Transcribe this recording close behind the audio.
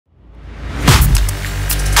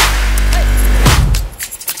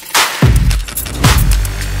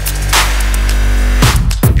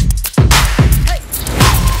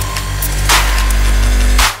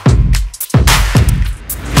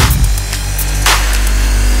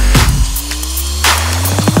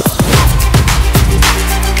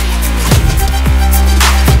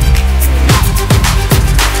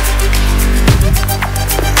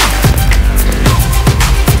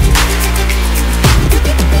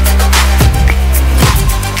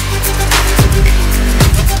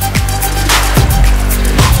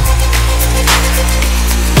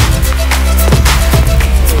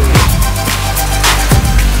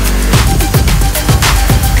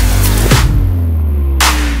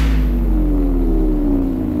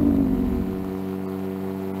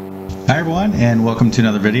Hi everyone, and welcome to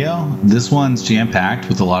another video. This one's jam-packed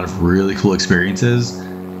with a lot of really cool experiences.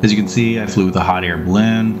 As you can see, I flew with a hot air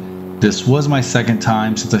balloon. This was my second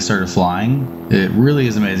time since I started flying. It really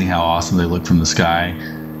is amazing how awesome they look from the sky.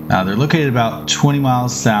 They're located about 20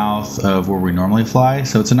 miles south of where we normally fly,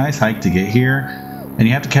 so it's a nice hike to get here, and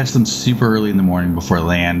you have to catch them super early in the morning before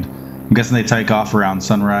land. I'm guessing they take off around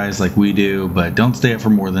sunrise like we do, but don't stay up for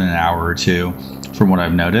more than an hour or two from what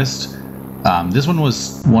I've noticed. This one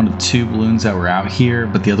was one of two balloons that were out here,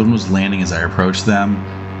 but the other one was landing as I approached them.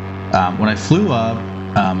 When I flew up,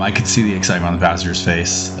 I could see the excitement on the passenger's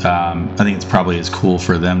face. I think it's probably as cool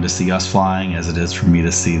for them to see us flying as it is for me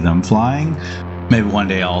to see them flying. Maybe one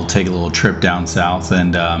day I'll take a little trip down south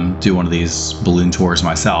and do one of these balloon tours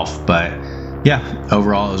myself. But yeah,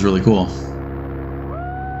 overall it was really cool.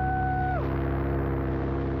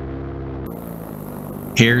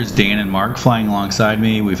 Here's Dan and Mark flying alongside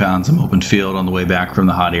me. We found some open field on the way back from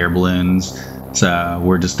the hot air balloons. So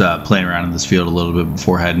we're just playing around in this field a little bit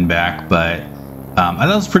before heading back. But I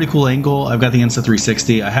thought it was a pretty cool angle. I've got the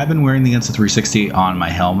Insta360. I have been wearing the Insta360 on my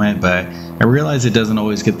helmet, but I realize it doesn't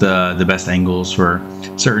always get the best angles for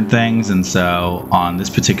certain things. And so on this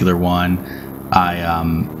particular one, I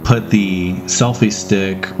put the selfie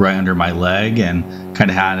stick right under my leg and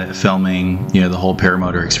kind of had it filming, the whole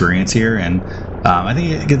paramotor experience here. And I think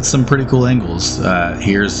it gets some pretty cool angles.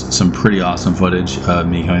 Here's some pretty awesome footage of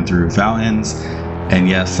me going through fountains. And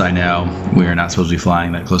yes, I know we are not supposed to be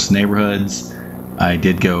flying that close to neighborhoods. I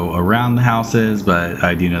did go around the houses, but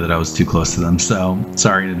I do know that I was too close to them. So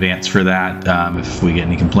sorry in advance for that. If we get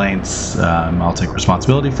any complaints, I'll take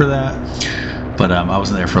responsibility for that. But I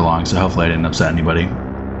wasn't there for long, so hopefully I didn't upset anybody.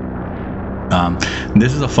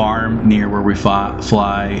 This is a farm near where we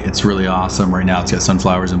fly. It's really awesome. Right now it's got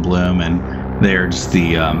sunflowers in bloom, and they're just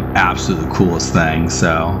the absolute coolest thing.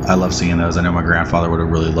 So I love seeing those. I know my grandfather would have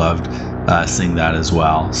really loved seeing that as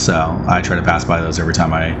well. So I try to pass by those every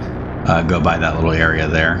time I go by that little area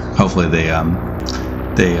there. Hopefully they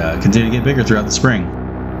continue to get bigger throughout the spring.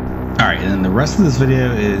 Alright, and then the rest of this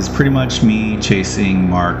video is pretty much me chasing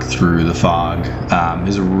Mark through the fog. It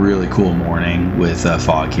was a really cool morning with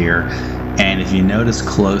fog here. And if you notice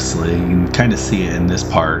closely, you can kind of see it in this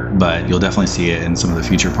part, but you'll definitely see it in some of the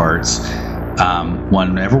future parts.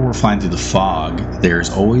 Whenever we're flying through the fog, there's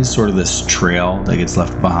always sort of this trail that gets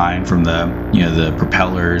left behind from the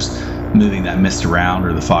propellers moving that mist around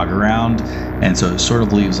or the fog around, and so it sort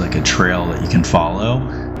of leaves like a trail that you can follow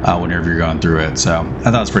whenever you're going through it. So I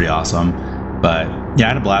thought it was pretty awesome. But yeah, I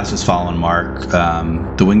had a blast just following Mark.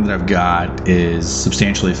 The wing that I've got is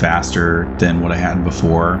substantially faster than what I had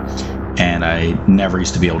before, and I never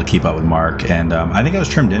used to be able to keep up with Mark. And I think I was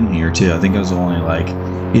trimmed in here too. I think I was only like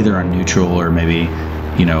either on neutral or maybe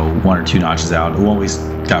one or two notches out. When we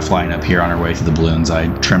got flying up here on our way to the balloons, I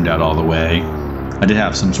trimmed out all the way. I did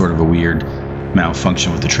have some sort of a weird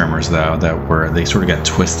malfunction with the trimmers though, they sort of got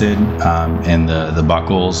twisted in the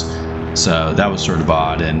buckles. So that was sort of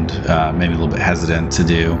odd, and maybe a little bit hesitant to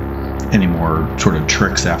do any more sort of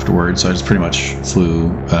tricks afterwards. So I just pretty much flew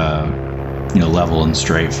level and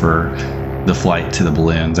straight for the flight to the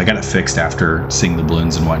balloons. I got it fixed after seeing the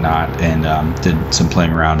balloons and whatnot, and did some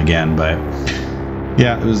playing around again. But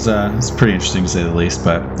yeah, it was pretty interesting to say the least.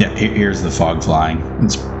 But yeah, here's the fog flying.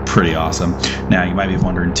 It's pretty awesome. Now you might be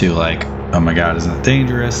wondering too, like, oh my god, isn't it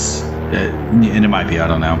dangerous? And it might be, I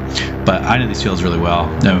don't know. But I know these fields really well.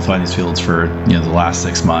 I've been flying these fields for the last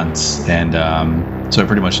 6 months, and so I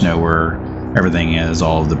pretty much know where everything is,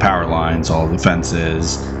 all of the power lines, all of the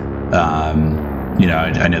fences. I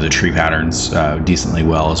know the tree patterns decently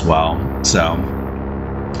well as well. So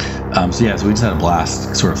yeah, so we just had a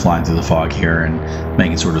blast sort of flying through the fog here and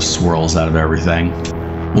making sort of swirls out of everything.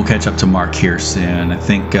 We'll catch up to Mark here soon. I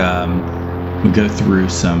think we go through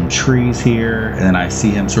some trees here, and then I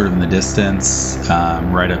see him sort of in the distance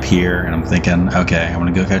right up here, and I'm thinking, okay, I'm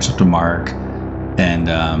gonna go catch up to Mark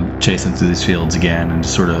and chase him through these fields again and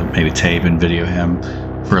just sort of maybe tape and video him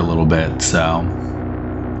for a little bit. So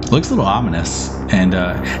it looks a little ominous, and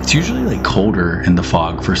it's usually like colder in the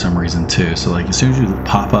fog for some reason too. So like as soon as you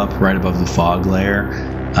pop up right above the fog layer,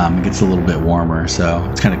 it gets a little bit warmer. So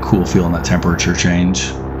it's kind of cool feeling that temperature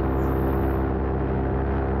change.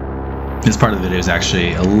 This part of the video is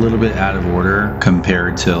actually a little bit out of order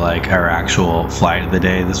compared to like our actual flight of the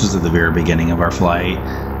day. This was at the very beginning of our flight.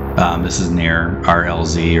 This is near our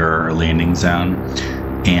LZ, or our landing zone,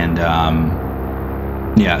 and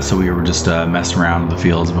yeah, so we were just messing around in the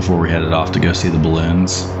fields before we headed off to go see the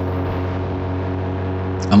balloons.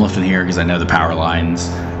 I'm lifting here because I know the power lines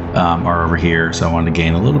are over here, so I wanted to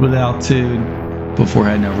gain a little bit of altitude before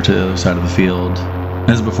heading over to the other side of the field.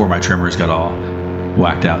 This is before my trimmers got all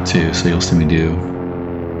whacked out too, so you'll see me do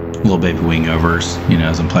little baby wingovers,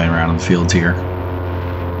 as I'm playing around in the fields here.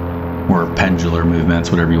 Or pendular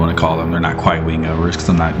movements, whatever you want to call them. They're not quite wingovers because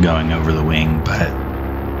I'm not going over the wing, but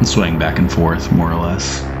I'm swaying back and forth more or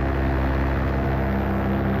less.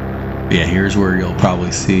 But yeah, here's where you'll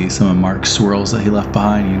probably see some of Mark's swirls that he left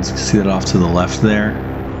behind. You can see that off to the left there.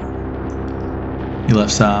 He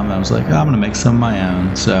left some, and I was like, I'm going to make some of my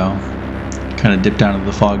own. So kind of dipped down into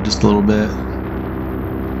the fog just a little bit.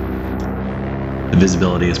 The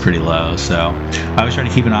visibility is pretty low, so I always try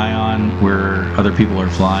to keep an eye on where other people are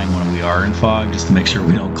flying when we are in fog, just to make sure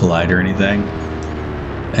we don't collide or anything.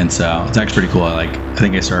 And so it's actually pretty cool. I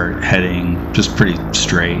think I start heading just pretty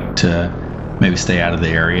straight to maybe stay out of the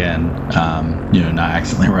area and not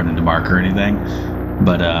accidentally run into Mark or anything.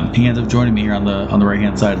 But he ends up joining me here on the right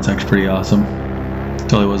hand side. It's actually pretty awesome.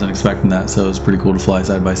 Totally wasn't expecting that, so it's pretty cool to fly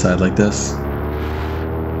side by side like this.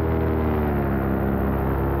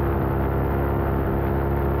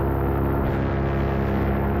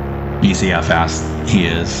 You see how fast he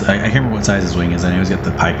is. I can't remember what size his wing is. I know he's got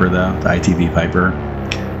the Piper though, the ITV Piper,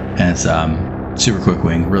 and it's super quick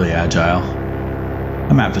wing, really agile. I'm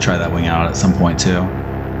gonna have to try that wing out at some point too.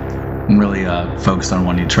 I'm really focused on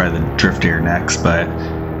wanting to try the Drift Air next, but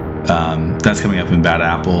that's coming up in Bad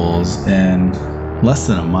Apples in less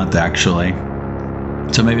than a month actually.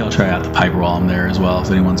 So maybe I'll try out the Piper while I'm there as well, if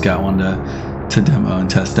anyone's got one to demo and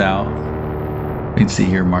test out. You can see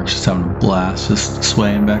here Mark's just having a blast, just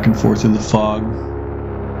swaying back and forth through the fog.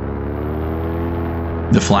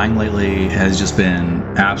 The flying lately has just been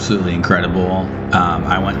absolutely incredible.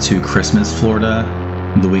 I went to Christmas, Florida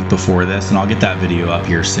the week before this, and I'll get that video up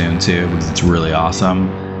here soon too because it's really awesome.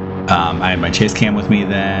 I had my chase cam with me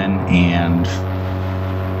then, and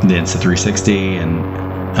the Insta360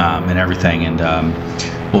 and everything. And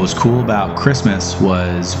what was cool about Christmas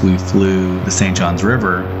was we flew the St. Johns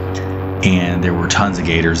River, and there were tons of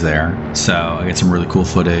gators there. So I got some really cool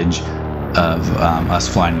footage of us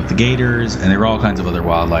flying with the gators, and there were all kinds of other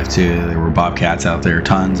wildlife too. There were bobcats out there,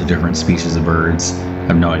 tons of different species of birds. I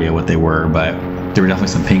have no idea what they were, but there were definitely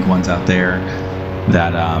some pink ones out there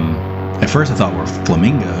that at first I thought were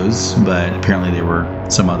flamingos, but apparently they were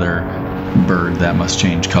some other bird that must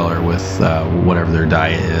change color with whatever their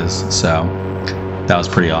diet is. So that was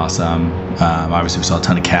pretty awesome. Obviously we saw a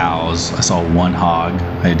ton of cows. I saw one hog.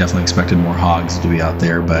 I definitely expected more hogs to be out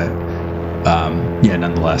there, but yeah,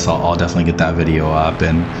 nonetheless, I'll definitely get that video up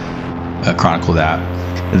and chronicle that.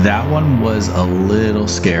 That one was a little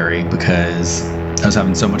scary because I was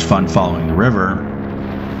having so much fun following the river.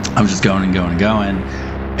 I was just going and going and going,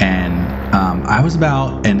 and I was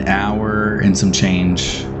about an hour and some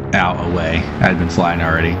change out away. I had been flying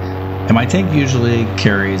already, and my tank usually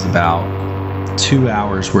carries about 2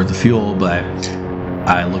 hours worth of fuel, but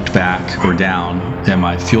I looked back or down at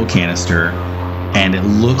my fuel canister, and it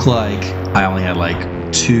looked like I only had like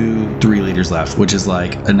 2-3 liters left, which is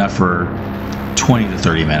like enough for 20 to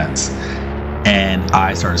 30 minutes. And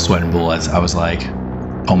I started sweating bullets. I was like,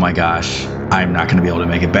 oh my gosh, I'm not going to be able to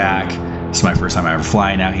make it back. This is my first time ever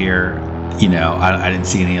flying out here. I didn't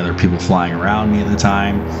see any other people flying around me at the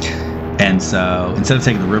time. And so instead of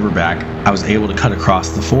taking the river back, I was able to cut across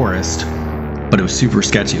the forest, but it was super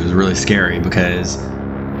sketchy. It was really scary because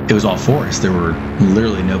it was all forest. There were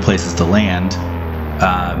literally no places to land.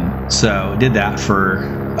 So I did that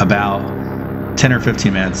for about 10 or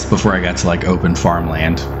 15 minutes before I got to like open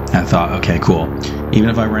farmland. And I thought, okay, cool. Even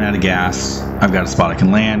if I run out of gas, I've got a spot I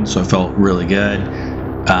can land. So I felt really good.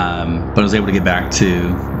 But I was able to get back to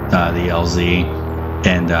the LZ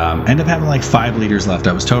and ended up having like 5 liters left.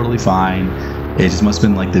 I was totally fine. It just must have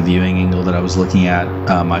been like the viewing angle that I was looking at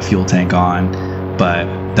my fuel tank on. But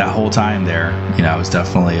that whole time there, I was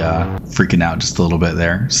definitely freaking out just a little bit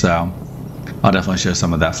there. So I'll definitely show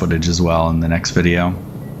some of that footage as well in the next video.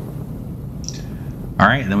 All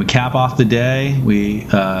right, and then we cap off the day. We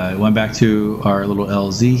went back to our little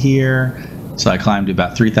LZ here. So I climbed to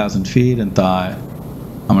about 3,000 feet and thought,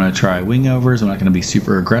 I'm going to try wingovers. I'm not going to be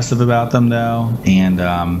super aggressive about them though. And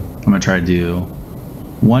I'm going to try to do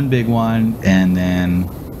one big one and then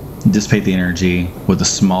dissipate the energy with a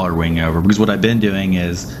smaller wingover. Because what I've been doing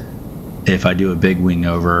is if I do a big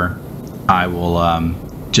wingover, I will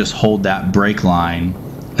just hold that brake line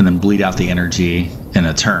and then bleed out the energy in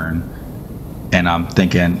a turn. And I'm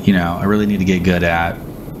thinking, I really need to get good at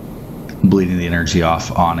bleeding the energy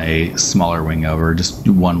off on a smaller wingover, just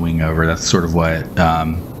one wingover. That's sort of what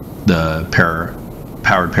the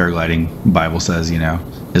powered paragliding Bible says,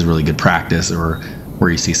 is really good practice, or where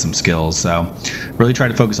you see some skills. So really try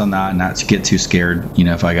to focus on that and not to get too scared, you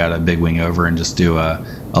know, if I got a big wing over, and just do a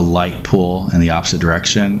light pull in the opposite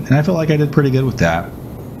direction. And I feel like I did pretty good with that.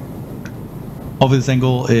 Hopefully this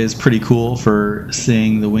angle is pretty cool for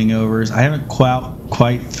seeing the wingovers. I haven't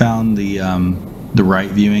quite found the right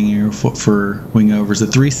viewing here for wingovers. The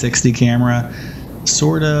 360 camera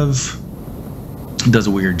sort of does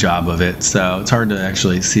a weird job of it, so it's hard to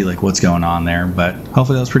actually see like what's going on there. But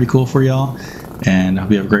hopefully that was pretty cool for y'all, and I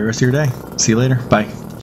hope you have a great rest of your day. See you later. Bye.